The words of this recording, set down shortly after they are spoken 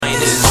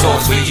This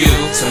one's for you.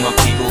 To my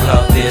people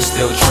out there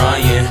still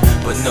trying,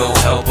 but no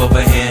help up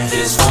ahead.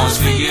 This one's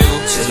for you.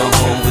 To my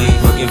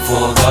homie looking for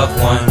a loved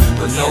one,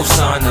 but no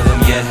sign of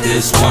them yet.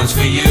 This one's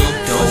for you.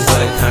 Don't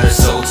let kind of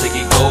soul take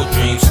your gold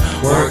dreams.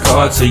 Work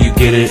hard till you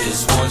get it.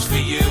 This one's for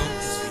you.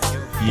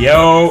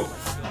 Yo,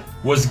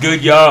 what's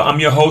good, y'all? I'm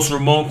your host,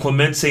 Ramon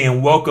Clemente,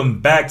 and welcome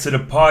back to the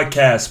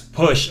podcast,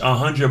 Push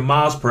 100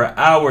 Miles Per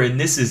Hour, and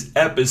this is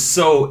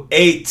episode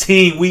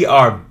 18. We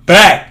are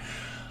back.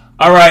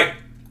 All right,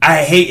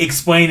 I hate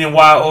explaining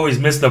why I always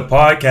miss the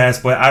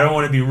podcast, but I don't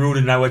want to be rude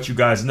and not let you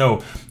guys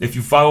know. If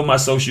you follow my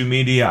social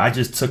media, I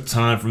just took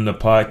time from the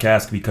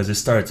podcast because it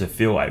started to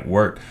feel like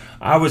work.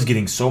 I was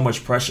getting so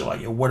much pressure, like,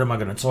 yo, what am I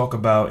going to talk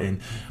about?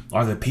 And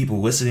are there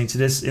people listening to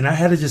this? And I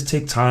had to just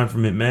take time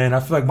from it, man.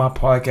 I feel like my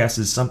podcast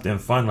is something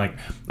fun. Like,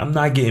 I'm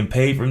not getting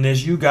paid from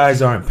this. You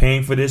guys aren't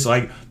paying for this.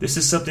 Like, this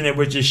is something that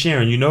we're just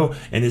sharing, you know?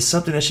 And it's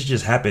something that should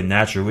just happen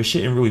natural. It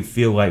shouldn't really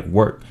feel like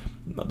work.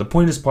 The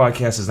point of this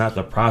podcast is not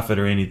to profit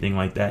or anything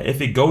like that.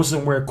 If it goes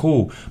somewhere,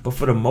 cool. But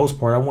for the most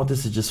part, I want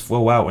this to just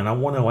flow out. And I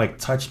want to, like,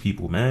 touch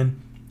people,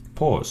 man.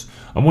 Pause.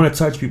 I want to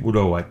touch people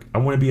though. Like, I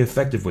want to be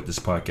effective with this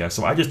podcast.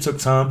 So I just took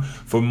time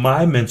for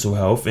my mental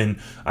health, and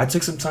I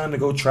took some time to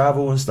go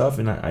travel and stuff.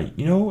 And I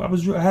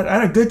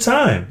had a good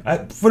time.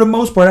 For the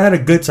most part, I had a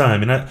good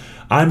time, and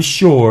I'm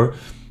sure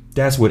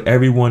that's what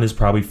everyone is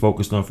probably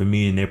focused on for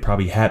me, and they're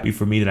probably happy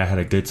for me that I had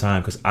a good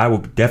time, because I will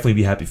definitely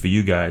be happy for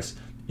you guys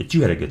if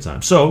you had a good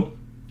time. So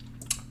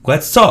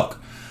let's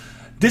talk.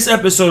 This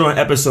episode, on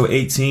episode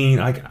 18,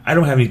 I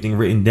don't have anything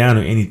written down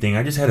or anything.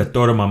 I just had a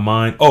thought on my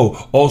mind.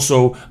 Oh,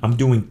 also, I'm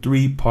doing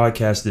 3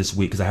 podcasts this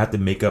week because I have to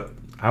make up.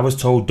 I was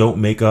told don't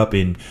make up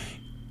and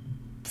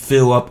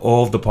fill up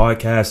all of the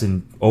podcasts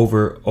and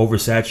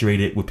oversaturate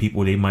it with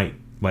people they might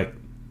like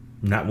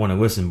not want to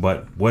listen.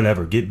 But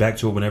whatever, get back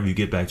to it whenever you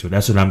get back to it.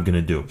 That's what I'm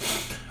gonna do.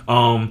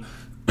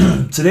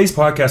 Today's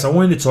podcast, I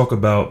wanted to talk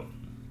about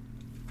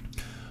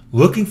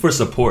looking for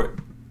support.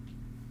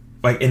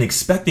 Like, and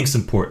expecting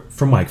support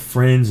from like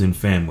friends and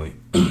family.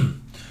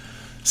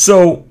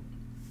 So,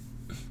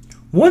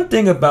 one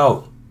thing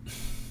about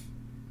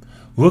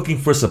looking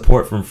for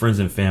support from friends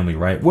and family,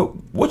 right?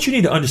 What you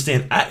need to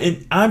understand,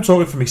 I'm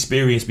talking from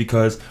experience,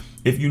 because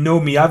if you know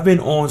me, I've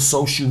been on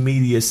social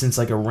media since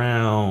like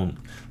around,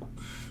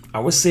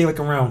 I would say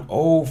like around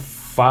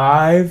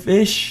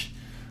 05-ish,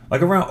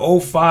 like around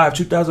 2005,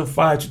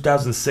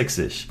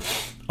 2006-ish.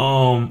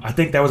 I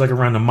think that was like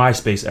around the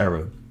MySpace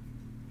era.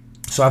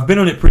 So I've been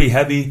on it pretty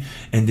heavy,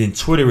 and then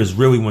Twitter is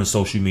really when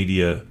social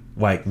media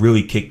like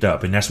really kicked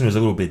up, and that's when it was a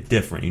little bit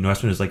different. You know,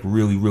 that's when it's like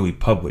really, really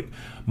public.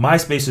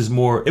 MySpace is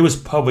more, it was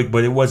public,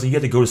 but it wasn't, you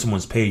had to go to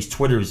someone's page.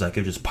 Twitter is like,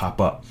 it just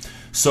pop up.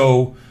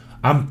 So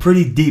I'm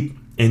pretty deep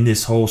in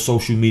this whole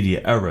social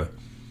media era.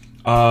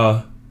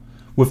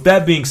 With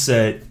that being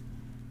said,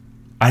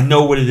 I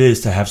know what it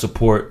is to have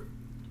support,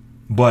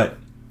 but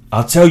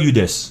I'll tell you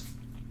this.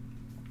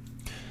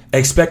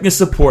 Expecting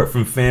support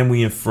from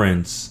family and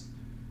friends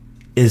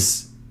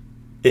is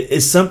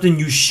something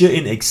you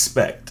shouldn't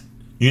expect,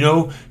 you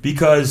know,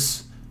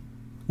 because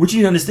what you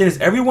need to understand is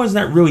everyone's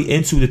not really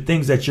into the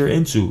things that you're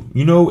into,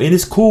 you know, and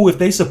it's cool if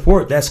they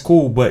support, that's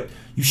cool, but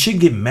you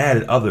shouldn't get mad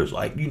at others.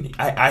 Like,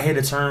 I hear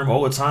the term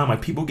all the time,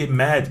 like, people get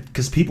mad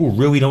because people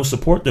really don't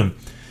support them.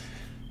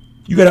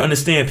 You got to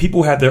understand,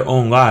 people have their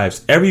own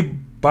lives.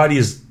 Everybody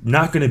is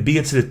not going to be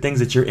into the things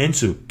that you're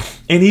into,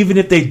 and even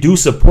if they do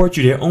support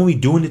you, they're only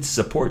doing it to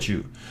support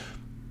you.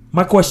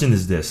 My question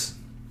is this.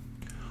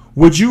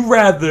 Would you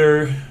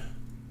rather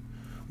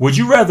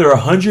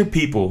 100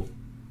 people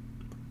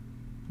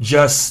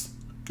just,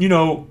 you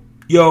know,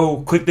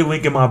 yo, click the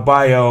link in my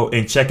bio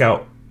and check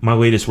out my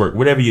latest work,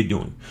 whatever you're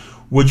doing?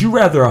 Would you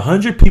rather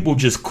 100 people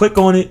just click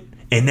on it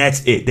and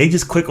that's it? They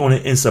just click on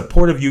it in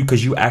support of you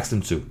because you asked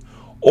them to.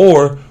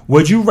 Or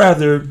would you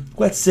rather,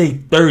 let's say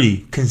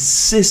 30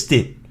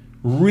 consistent,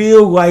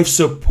 real life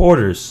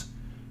supporters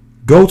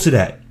go to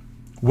that,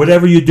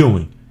 whatever you're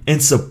doing,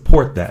 and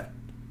support that?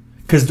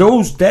 Because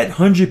that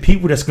 100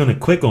 people that's going to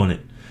click on it,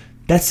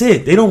 that's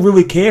it. They don't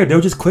really care.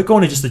 They'll just click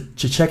on it just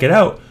to check it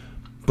out.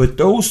 But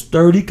those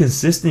 30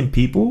 consistent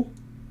people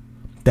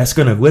that's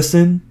going to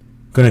listen,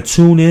 going to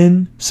tune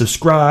in,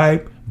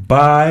 subscribe,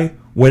 buy,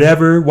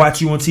 whatever, watch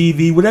you on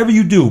TV, whatever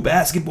you do,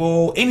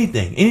 basketball,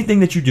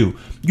 anything that you do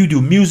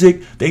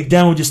music, they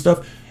download your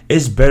stuff.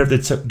 It's better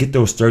to get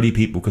those 30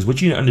 people, because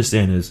what you need to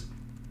understand is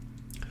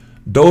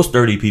those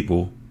 30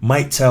 people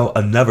might tell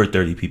another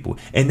 30 people,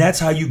 and that's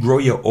how you grow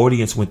your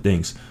audience with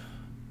things.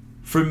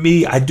 For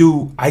me, I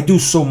do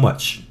so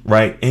much,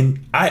 right?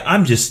 And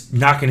I'm just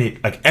knocking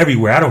it like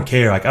everywhere. I don't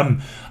care. Like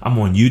I'm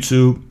on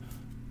YouTube,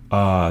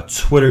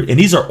 Twitter, and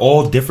these are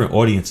all different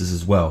audiences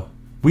as well.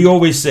 We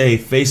always say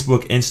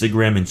Facebook,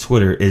 Instagram, and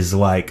Twitter is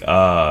like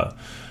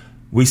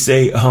we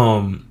say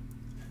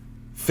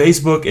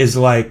Facebook is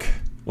like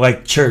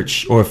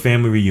church or a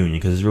family reunion,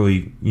 because it's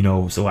really, you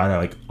know, it's a lot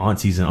of like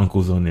aunties and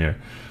uncles on there.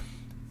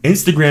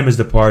 Instagram is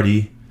the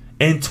party,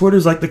 and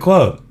Twitter's like the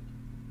club.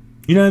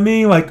 You know what I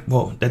mean? Like,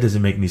 well, that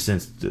doesn't make any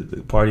sense,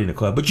 the party in the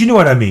club, but you know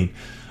what I mean.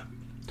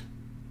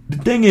 The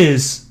thing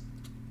is,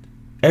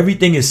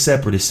 Everything is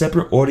separate. It's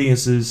separate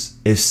audiences.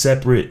 It's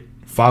separate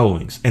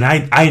followings. And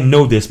I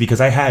know this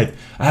because I have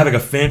like a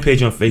fan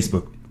page on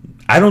Facebook.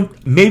 I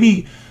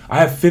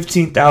have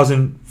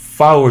 15,000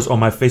 followers on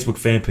my Facebook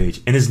fan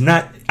page, and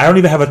I don't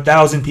even have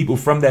 1,000 people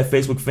from that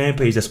Facebook fan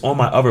page that's on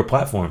my other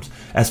platforms,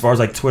 as far as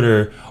like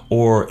Twitter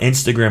or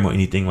Instagram or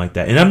anything like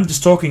that. And I'm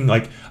just talking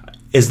like,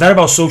 it's not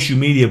about social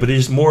media, but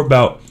it's more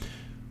about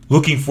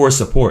looking for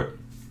support.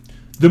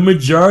 The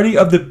majority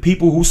of the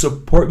people who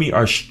support me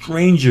are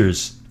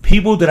strangers,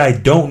 people that I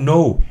don't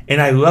know,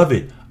 and I love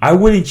it. I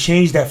wouldn't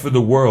change that for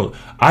the world.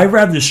 I'd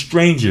rather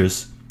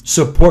strangers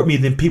support me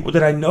than people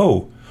that I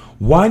know.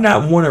 Why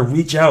not want to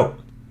reach out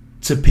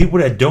to people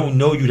that don't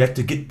know you,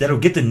 that'll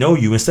get to know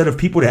you, instead of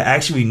people that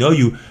actually know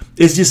you?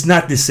 It's just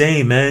not the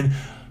same, man.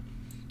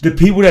 The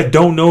people that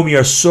don't know me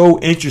are so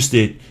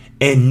interested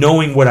in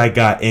knowing what I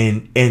got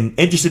and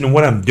interested in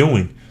what I'm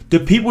doing. The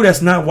people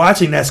that's not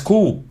watching, that's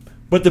cool.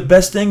 But the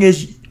best thing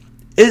is,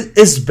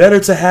 it's better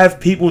to have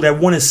people that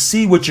want to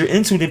see what you're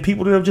into than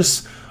people that are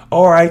just,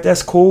 all right,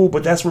 that's cool,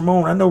 but that's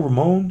Ramon. I know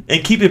Ramon.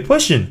 And keep it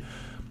pushing.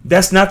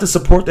 That's not the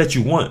support that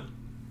you want.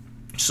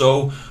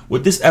 So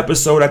with this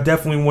episode, I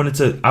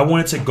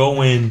wanted to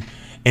go in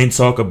and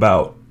talk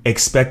about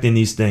expecting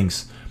these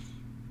things.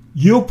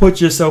 You'll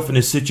put yourself in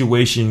a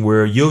situation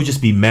where you'll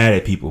just be mad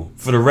at people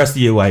for the rest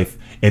of your life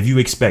if you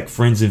expect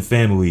friends and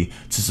family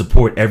to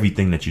support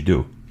everything that you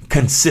do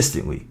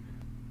consistently.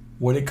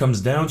 What it comes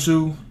down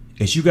to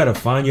is you got to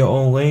find your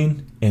own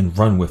lane and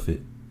run with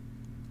it.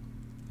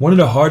 One of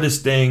the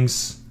hardest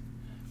things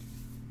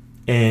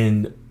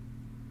in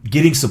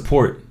getting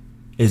support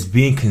is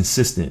being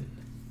consistent.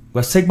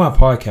 Let's take my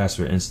podcast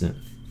for instance.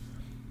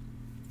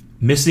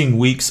 Missing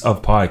weeks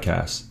of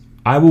podcasts.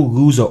 I will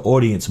lose an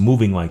audience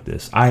moving like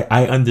this.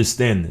 I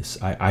understand this.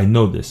 I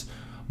know this.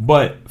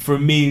 But for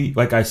me,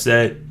 like I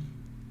said,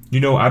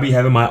 I be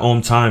having my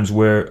own times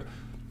where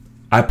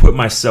I put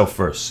myself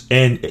first.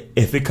 And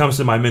if it comes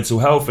to my mental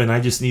health and I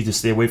just need to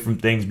stay away from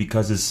things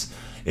because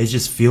it's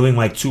just feeling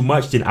like too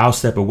much, then I'll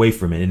step away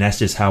from it. And that's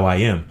just how I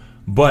am.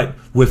 But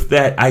with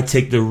that, I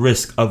take the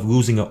risk of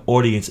losing an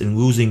audience and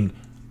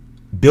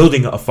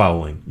building a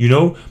following.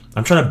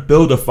 I'm trying to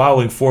build a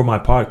following for my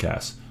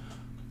podcast,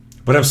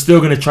 but I'm still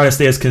going to try to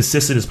stay as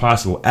consistent as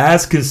possible,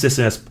 as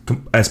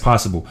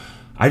possible.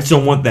 I just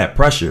don't want that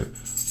pressure.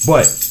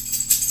 But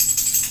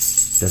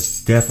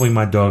that's definitely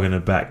my dog in the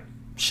back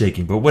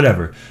shaking, but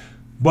whatever.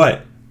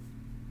 But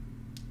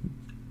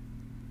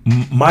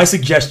my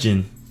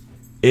suggestion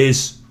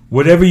is,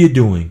 whatever you're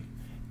doing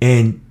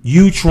and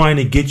you trying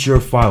to get your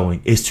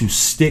following, is to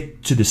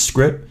stick to the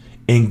script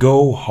and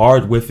go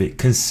hard with it.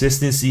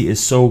 Consistency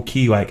is so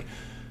key.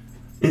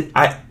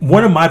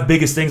 One of my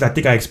biggest things, I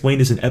think I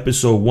explained this in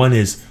episode 1,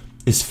 is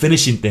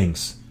finishing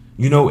things.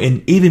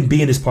 And even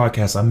being this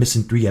podcast, I'm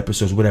missing 3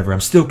 episodes, whatever.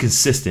 I'm still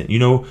consistent.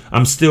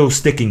 I'm still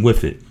sticking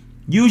with it.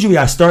 Usually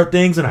I start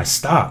things and I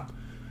stop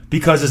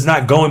because it's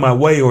not going my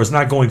way or it's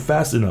not going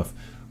fast enough.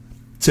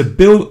 To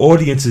build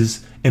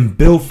audiences and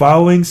build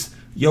followings,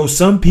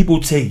 some people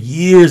take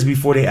years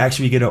before they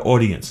actually get an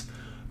audience,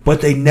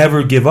 but they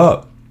never give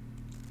up.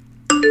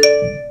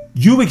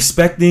 You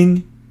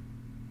expecting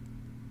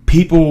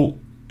people,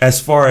 as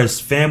far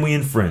as family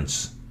and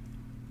friends,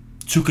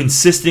 to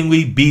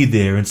consistently be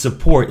there and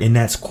support, and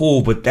that's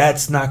cool, but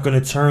that's not going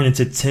to turn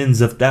into tens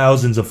of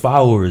thousands of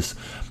followers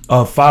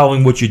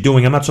following what you're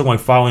doing. I'm not talking like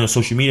following on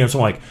social media. I'm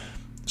talking like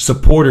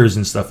supporters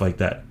and stuff like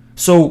that.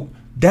 So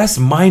that's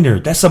minor.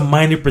 That's a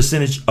minor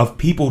percentage of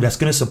people that's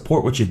going to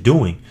support what you're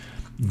doing.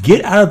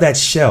 Get out of that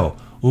shell.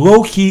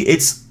 Low key,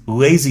 it's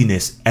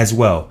laziness as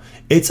well.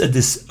 It's a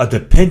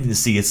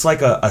dependency. It's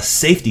like a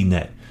safety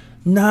net.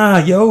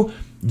 Nah,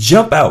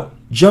 jump out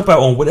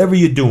on whatever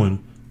you're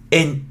doing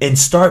and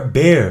start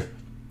bare.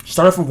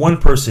 Start off with one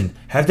person.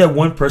 Have that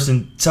one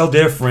person tell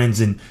their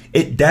friends, and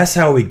that's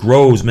how it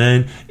grows,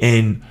 man.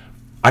 And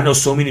I know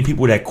so many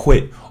people that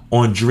quit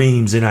on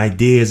dreams and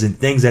ideas and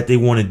things that they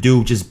want to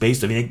do just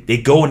based on, they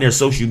go on their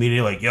social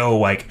media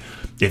like,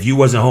 if you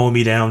wasn't holding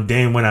me down,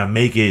 damn, when I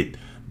make it,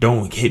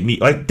 don't hit me.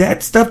 Like,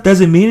 that stuff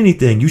doesn't mean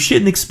anything. You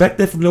shouldn't expect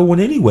that from no one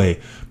anyway.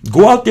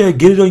 Go out there and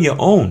get it on your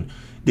own.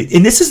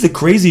 And this is the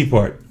crazy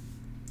part.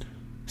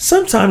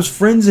 Sometimes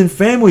friends and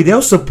family,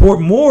 they'll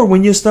support more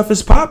when your stuff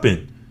is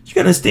popping. You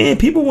gotta understand,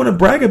 people want to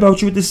brag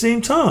about you at the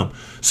same time.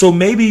 So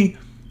maybe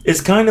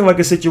it's kind of like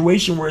a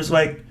situation where it's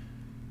like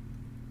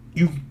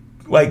you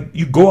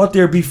go out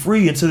there, be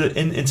free into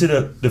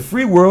the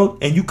free world,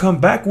 and you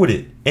come back with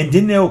it. And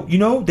then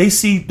they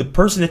see the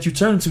person that you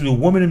turn into, the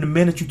woman and the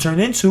man that you turn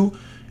into,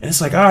 and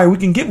it's like, all right, we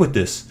can get with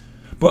this.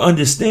 But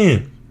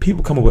understand,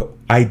 people come up with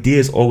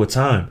ideas all the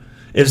time.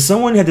 If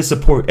someone had to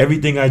support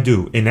everything I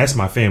do, and that's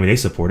my family, they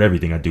support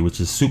everything I do, which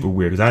is super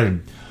weird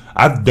because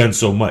I've done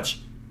so much.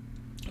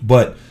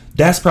 But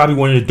that's probably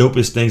one of the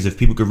dopest things if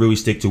people could really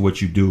stick to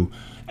what you do,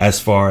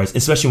 as far as,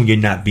 especially when you're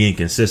not being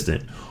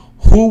consistent.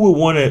 Who would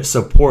want to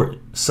support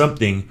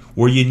something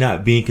where you're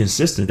not being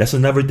consistent? That's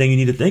another thing you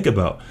need to think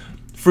about.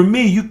 For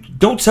me, you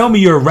don't tell me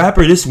you're a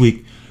rapper this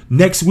week.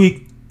 Next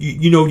week,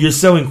 you're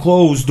selling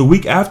clothes. The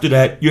week after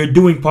that, you're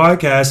doing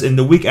podcasts, and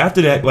the week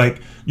after that,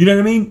 like, you know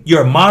what I mean?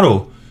 You're a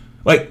model.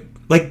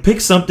 Like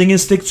pick something and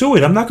stick to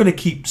it. I'm not gonna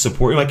keep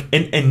supporting, like,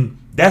 and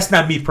that's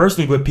not me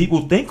personally, but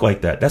people think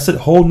like that. That's a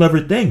whole nother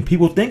thing.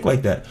 People think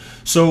like that.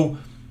 So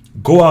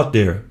go out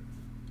there,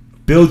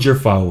 build your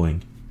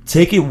following,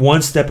 take it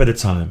one step at a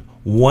time,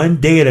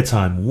 one day at a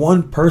time,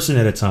 one person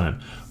at a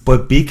time,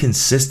 but be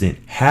consistent.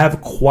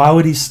 Have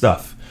quality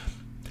stuff.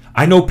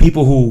 I know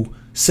people who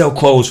sell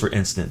clothes, for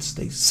instance.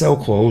 They sell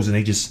clothes and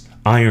they just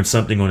iron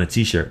something on a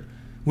t-shirt.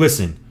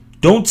 Listen,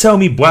 don't tell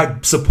me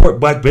support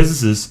black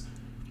businesses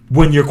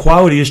when your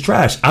quality is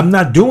trash. I'm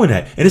not doing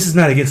that. And this is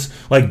not against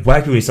like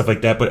black people and stuff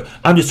like that, but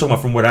I'm just talking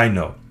about from what I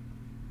know.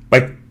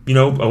 Like, a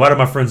lot of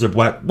my friends are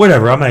black.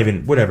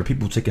 Whatever.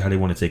 People take it how they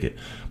want to take it.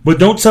 But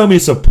don't tell me to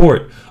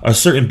support a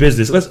certain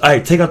business. Let's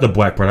take out the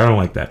black part. I don't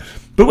like that.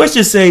 But let's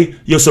just say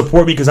you'll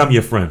support me because I'm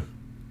your friend.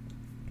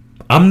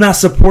 I'm not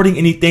supporting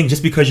anything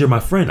just because you're my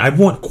friend. I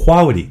want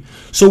quality.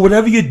 So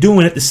whatever you're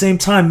doing at the same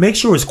time, make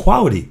sure it's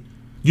quality.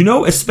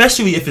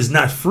 Especially if it's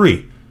not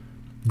free.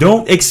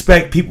 Don't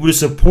expect people to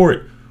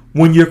support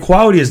when your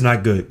quality is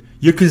not good.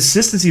 Your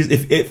consistency is,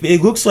 if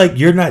it looks like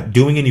you're not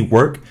doing any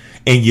work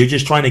and you're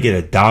just trying to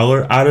get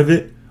 $1 out of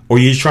it, or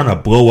you're just trying to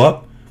blow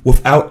up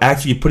without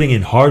actually putting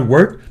in hard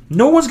work,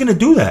 no one's going to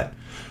do that.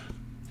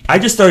 I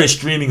just started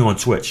streaming on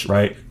Twitch,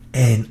 right?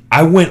 And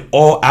I went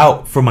all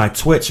out for my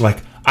Twitch. Like,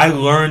 I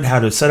learned how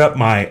to set up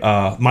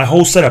my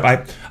whole setup.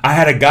 I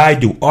had a guy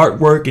do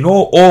artwork and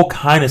all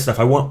kind of stuff.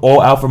 I went all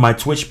out for my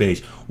Twitch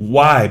page.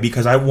 Why?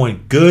 Because I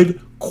want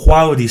good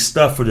quality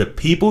stuff for the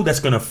people that's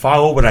going to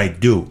follow what I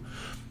do.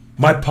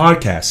 My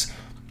podcast,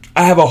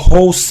 I have a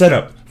whole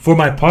setup for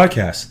my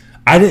podcast.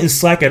 I didn't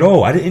slack at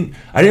all. I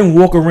didn't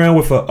walk around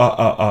with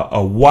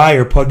a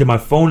wire plugged in my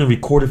phone and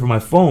record it from my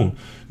phone.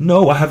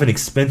 No, I have an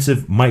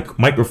expensive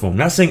microphone.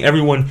 Not saying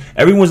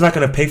everyone's not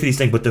going to pay for these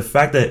things, but the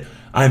fact that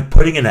I'm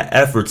putting in an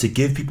effort to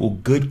give people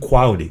good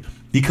quality,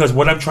 because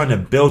what I'm trying to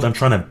build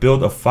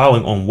a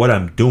following on what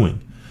I'm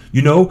doing.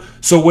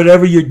 So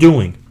whatever you're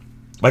doing,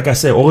 like I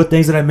said, all the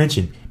things that I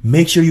mentioned,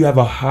 make sure you have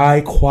a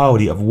high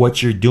quality of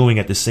what you're doing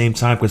at the same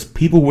time, because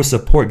people will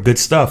support good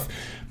stuff.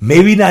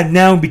 Maybe not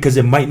now because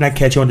it might not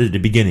catch on at the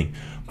beginning,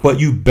 but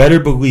you better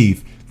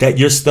believe that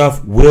your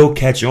stuff will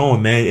catch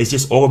on, man. It's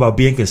just all about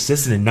being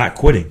consistent and not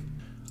quitting.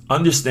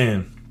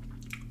 Understand,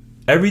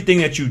 everything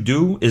that you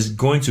do is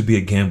going to be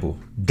a gamble.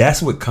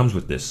 That's what comes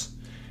with this.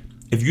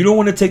 If you don't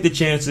want to take the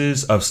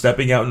chances of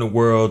stepping out in the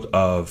world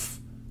of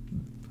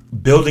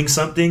building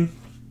something,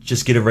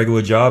 just get a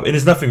regular job. And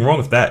there's nothing wrong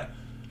with that,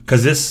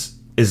 because this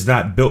is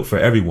not built for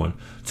everyone.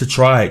 To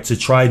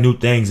try new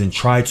things and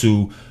try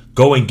to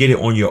go and get it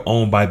on your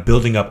own by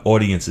building up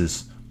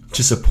audiences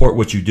to support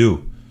what you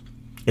do.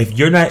 If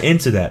you're not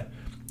into that,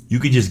 you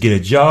can just get a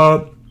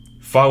job,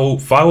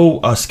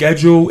 follow a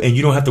schedule, and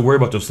you don't have to worry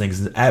about those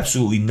things. There's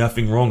absolutely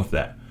nothing wrong with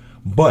that.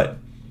 But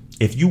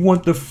if you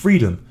want the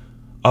freedom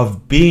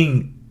of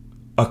being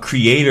a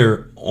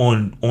creator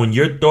on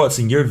your thoughts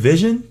and your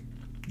vision,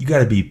 you got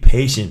to be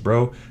patient,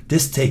 bro.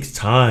 This takes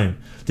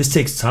time.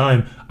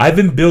 I've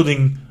been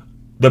building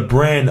the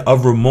brand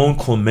of Ramon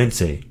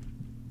Clemente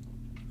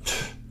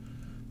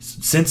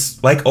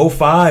since like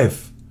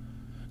 05.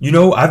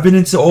 I've been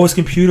into all this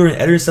computer and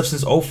editing stuff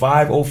since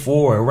 05,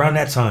 04, around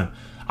that time.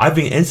 I've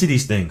been into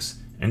these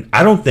things, and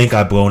I don't think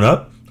I've blown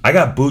up. I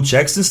got blue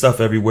checks and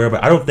stuff everywhere,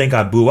 but I don't think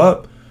I blew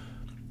up.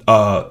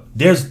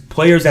 There's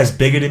players that's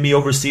bigger than me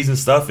overseas and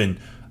stuff, and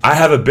I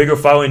have a bigger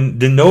following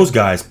than those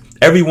guys.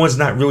 Everyone's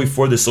not really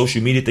for the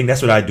social media thing.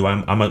 That's what I do.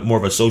 I'm more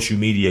of a social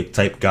media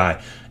type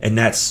guy, and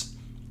that's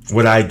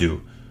what I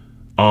do.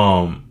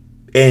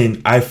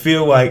 And I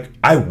feel like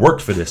I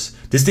worked for this.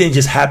 This didn't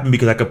just happen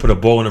because I could put a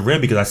ball in the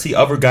rim, because I see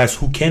other guys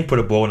who can put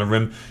a ball in the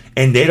rim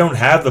and they don't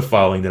have the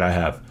following that I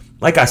have.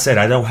 Like I said,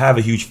 I don't have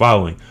a huge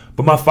following,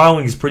 but my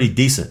following is pretty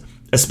decent,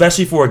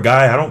 especially for a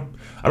guy.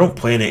 I don't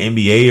play in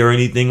the NBA or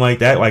anything like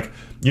that. Like,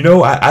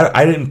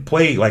 I didn't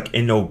play like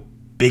in no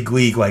big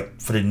league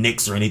like for the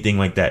Knicks or anything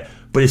like that,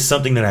 but it's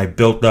something that I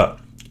built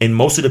up. And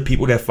most of the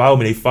people that follow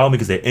me, they follow me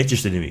because they're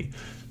interested in me,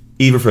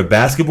 either for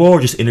basketball or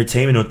just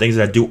entertainment on things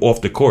that I do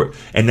off the court.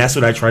 And that's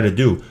what I try to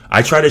do.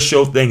 I try to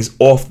show things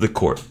off the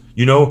court.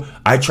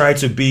 I try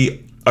to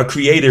be a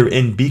creator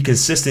and be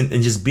consistent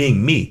in just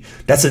being me.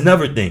 That's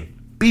another thing.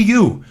 Be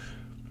you.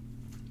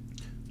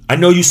 I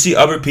know you see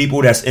other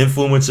people that's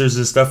influencers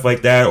and stuff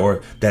like that,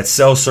 or that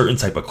sell certain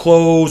type of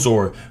clothes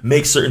or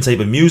make certain type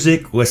of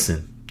music.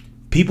 Listen,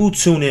 people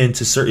tune in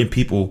to certain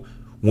people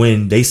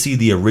when they see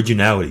the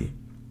originality.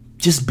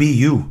 Just be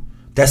you.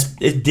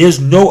 There's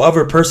no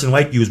other person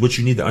like you is what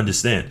you need to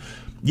understand.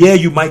 Yeah,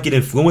 you might get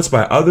influenced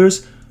by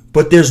others,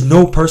 but there's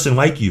no person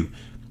like you.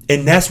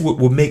 And that's what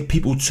will make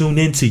people tune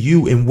in to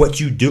you and what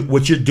you do,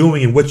 what you're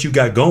doing and what you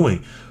got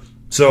going.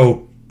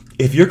 So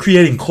if you're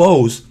creating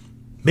clothes,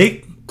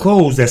 make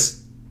clothes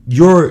that's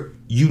your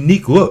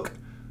unique look.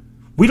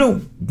 We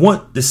don't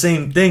want the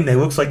same thing that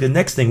looks like the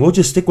next thing. We'll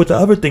just stick with the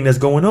other thing that's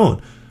going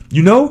on.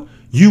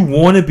 You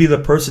want to be the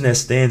person that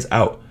stands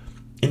out.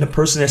 And the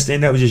person that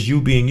stands out is just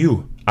you being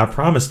you. I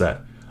promise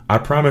that. I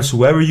promise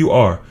whoever you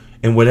are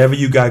and whatever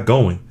you got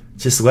going,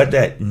 just let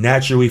that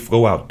naturally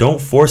flow out.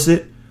 Don't force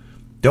it.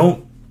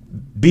 Don't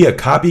be a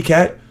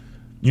copycat.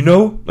 You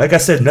know, like I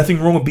said, nothing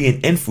wrong with being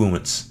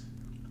influenced.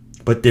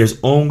 But there's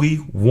only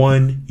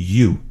one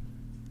you.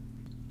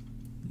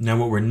 Now,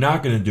 what we're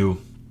not going to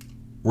do,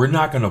 we're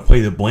not going to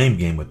play the blame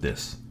game with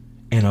this.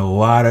 And a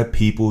lot of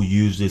people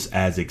use this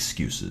as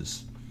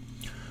excuses.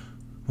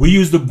 We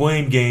use the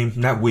blame game,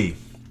 not we.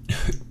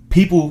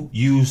 People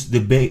use the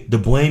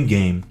blame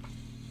game.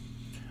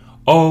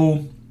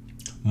 Oh,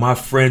 my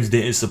friends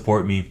didn't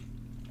support me.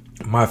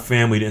 My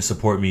family didn't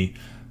support me.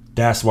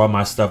 That's why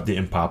my stuff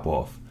didn't pop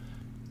off.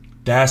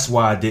 That's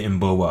why I didn't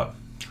blow up.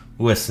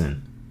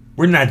 Listen,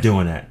 we're not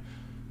doing that.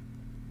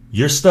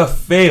 Your stuff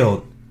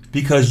failed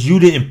because you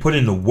didn't put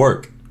in the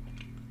work.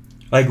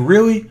 Like,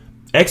 really?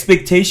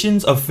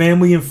 Expectations of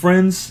family and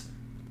friends,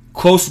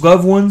 close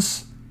loved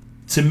ones,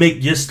 to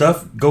make your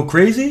stuff go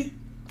crazy?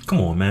 Come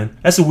on, man.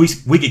 That's a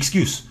weak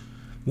excuse.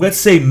 Let's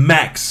say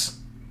max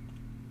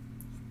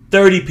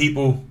 30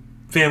 people,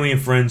 family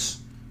and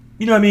friends.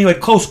 You know what I mean? Like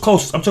close.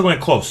 I'm talking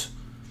like close.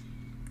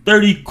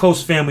 30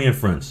 close family and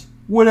friends.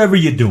 Whatever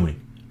you're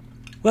doing.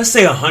 Let's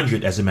say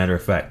 100 as a matter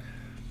of fact.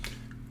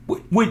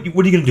 What are you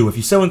going to do? If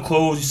you're selling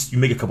clothes, you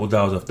make a couple of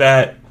dollars off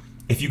that.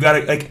 If you got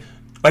to,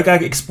 like I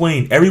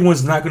explained,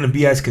 everyone's not going to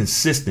be as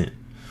consistent.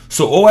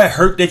 So all that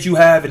hurt that you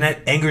have and that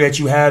anger that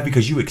you have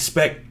because you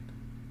expect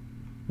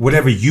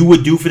whatever you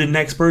would do for the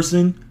next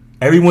person,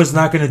 everyone's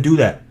not going to do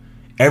that.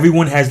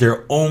 Everyone has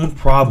their own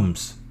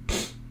problems.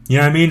 You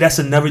know what I mean? That's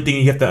another thing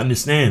you have to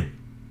understand.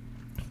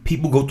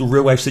 People go through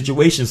real life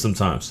situations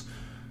sometimes.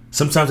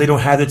 Sometimes they don't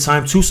have the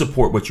time to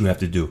support what you have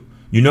to do.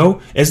 You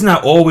know, it's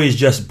not always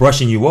just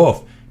brushing you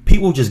off.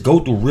 People just go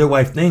through real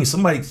life things.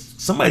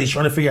 Somebody's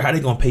trying to figure out how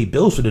they're going to pay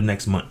bills for the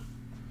next month.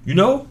 You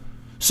know?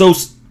 So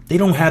they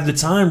don't have the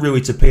time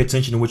really to pay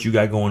attention to what you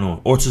got going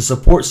on or to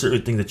support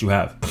certain things that you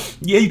have.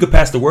 Yeah, you could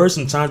pass the word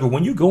sometimes, but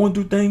when you're going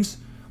through things,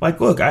 like,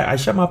 look, I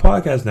shut my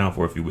podcast down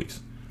for a few weeks.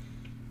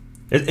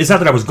 It's not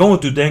that I was going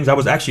through things. I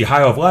was actually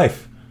high off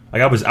life.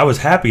 Like, I was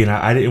happy and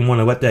I didn't want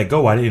to let that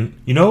go. I didn't,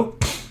 you know?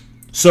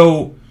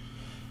 So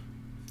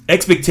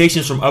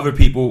expectations from other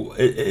people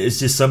is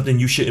just something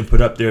you shouldn't put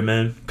up there,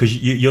 man, because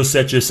you'll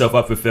set yourself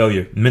up for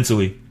failure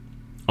mentally.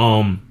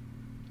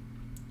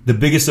 The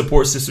biggest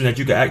support system that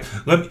you can act.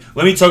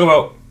 Let me talk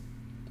about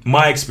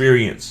my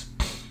experience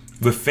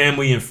with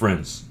family and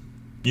friends.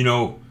 You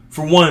know,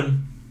 for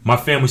one, my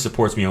family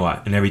supports me a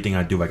lot in everything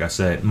I do. Like I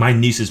said, my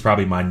niece is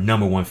probably my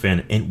number one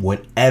fan in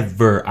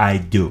whatever I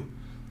do,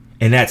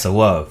 and that's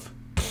love.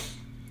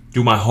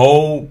 Do my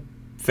whole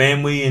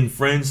family and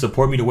friends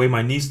support me the way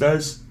my niece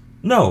does?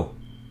 No,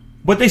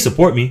 but they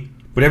support me.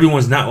 But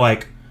everyone's not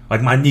like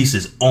my niece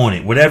is on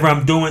it. Whatever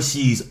I'm doing,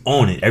 she's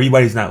on it.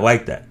 Everybody's not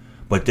like that.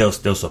 But they'll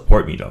still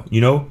support me though,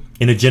 you know,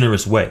 in a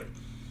generous way.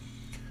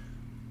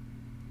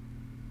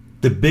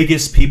 The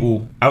biggest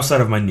people outside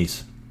of my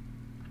niece,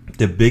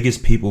 the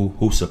biggest people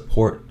who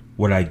support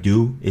what I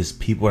do is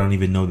people I don't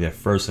even know their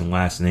first and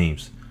last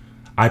names.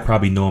 I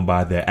probably know them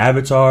by their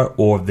avatar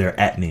or their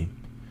 @ name.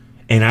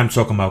 And I'm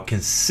talking about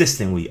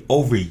consistently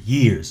over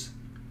years.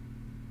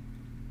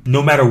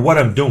 No matter what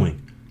I'm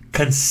doing,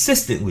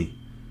 consistently.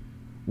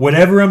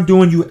 Whatever I'm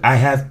doing, I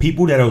have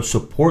people that'll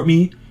support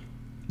me.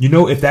 You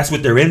know, if that's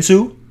what they're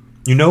into,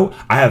 you know,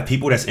 I have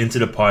people that's into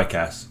the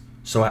podcast.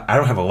 So I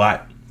don't have a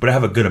lot, but I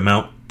have a good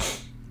amount.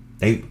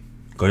 They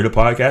go to the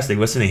podcast, they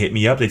listen, they hit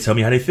me up, they tell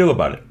me how they feel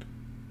about it.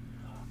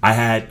 I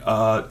had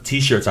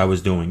t-shirts I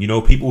was doing. You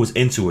know, people was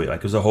into it. Like,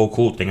 it was a whole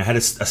cool thing. I had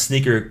a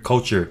sneaker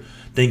culture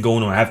thing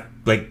going on. I have,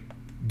 like,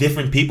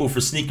 different people for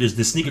sneakers.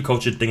 The sneaker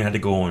culture thing I had to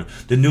go on.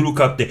 The noodle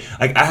cup thing.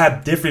 Like, I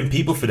have different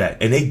people for that.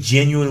 And they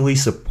genuinely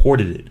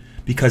supported it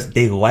because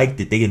they liked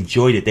it. They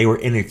enjoyed it. They were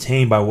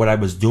entertained by what I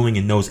was doing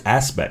in those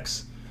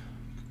aspects.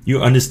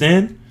 You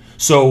understand?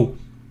 So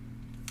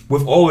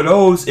with all of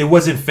those, it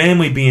wasn't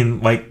family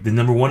being like the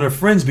number one or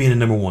friends being the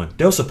number one.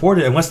 They'll support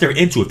it unless they're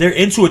into it. If they're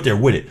into it, they're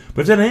with it.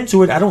 But if they're not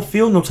into it, I don't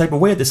feel no type of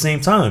way at the same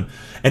time.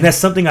 And that's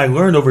something I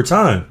learned over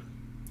time.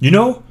 You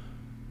know?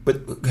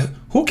 But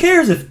who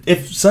cares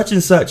if such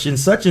and such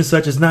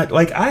is not,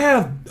 like, I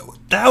have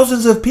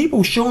thousands of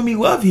people showing me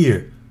love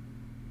here.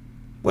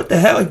 What the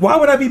hell? Like, why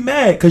would I be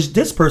mad because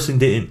this person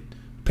didn't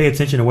pay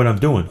attention to what I'm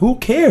doing? Who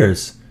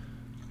cares?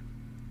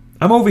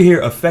 I'm over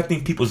here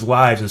affecting people's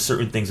lives and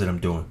certain things that I'm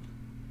doing.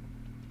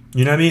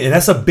 You know what I mean? And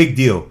that's a big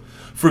deal.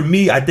 For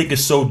me, I think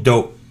it's so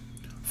dope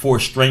for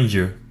a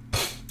stranger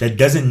that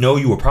doesn't know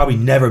you or probably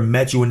never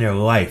met you in their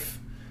life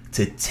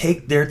to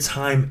take their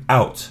time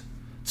out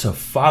to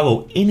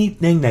follow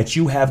anything that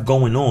you have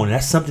going on.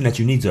 That's something that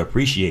you need to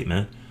appreciate,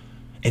 man.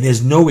 And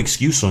there's no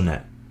excuse on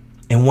that.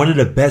 And one of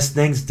the best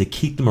things is to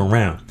keep them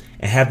around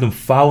and have them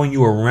following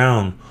you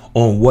around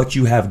on what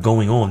you have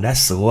going on.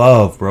 That's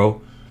love,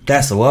 bro.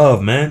 That's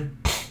love, man.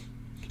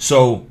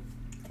 So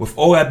with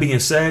all that being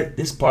said,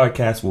 this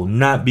podcast will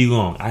not be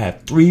long. I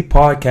have 3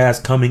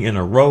 podcasts coming in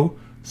a row.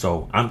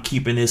 So I'm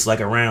keeping this like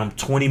around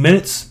 20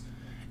 minutes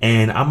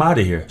and I'm out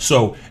of here.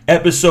 So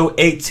episode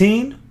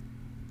 18,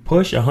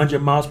 Push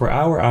 100 Miles Per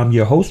Hour. I'm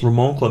your host,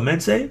 Ramon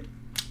Clemente,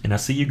 and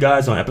I'll see you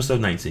guys on episode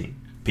 19.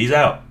 Peace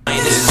out.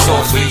 This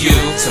one's for you,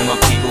 to my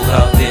people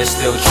out there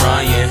still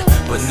trying,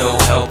 but no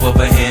help of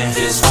a hand.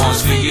 This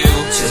one's for you,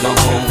 to my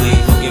homie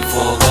looking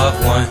for a loved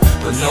one,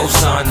 but no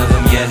sign of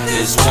them yet.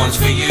 This one's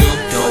for you,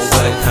 don't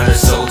let kind of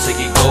soul take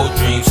your gold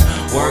dreams.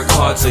 Work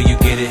hard till you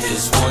get it.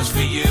 This one's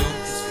for you.